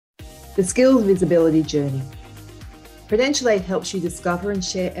The Skills Visibility Journey. Credentialate helps you discover and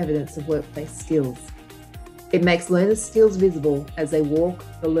share evidence of workplace skills. It makes learners' skills visible as they walk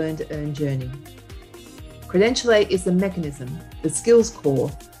the learn-to-earn journey. Credentialate is the mechanism, the skills core,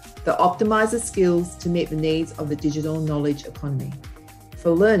 that optimizes skills to meet the needs of the digital knowledge economy. For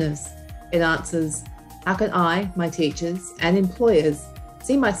learners, it answers, how can I, my teachers, and employers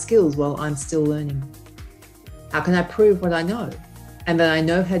see my skills while I'm still learning? How can I prove what I know, and that I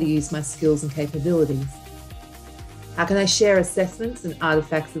know how to use my skills and capabilities? How can I share assessments and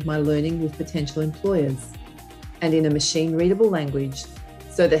artifacts of my learning with potential employers, and in a machine-readable language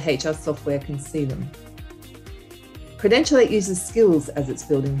so that HR software can see them? Credentialate uses skills as its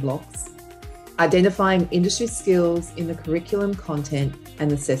building blocks, identifying industry skills in the curriculum content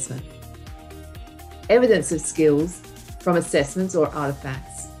and assessment. Evidence of skills from assessments or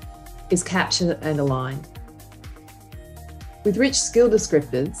artifacts is captured and aligned. With rich skill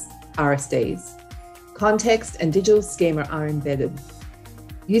descriptors, RSDs, context and digital schema are embedded.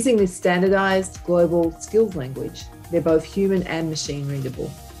 Using this standardized global skills language, they're both human and machine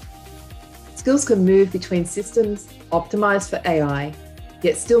readable. Skills can move between systems optimized for AI,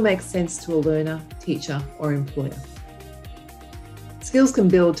 yet still make sense to a learner, teacher, or employer. Skills can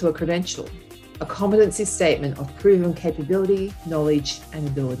build to a credential, a competency statement of proven capability, knowledge, and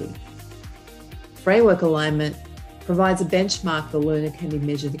ability. Framework alignment provides a benchmark the learner can be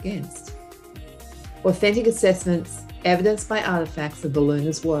measured against. Authentic assessments, evidenced by artifacts of the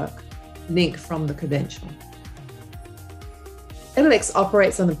learner's work, link from the credential. edX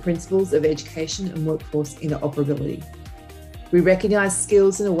operates on the principles of education and workforce interoperability. We recognise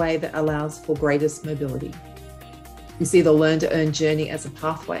skills in a way that allows for greatest mobility. We see the learn-to-earn journey as a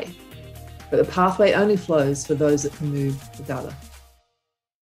pathway, but the pathway only flows for those that can move the data.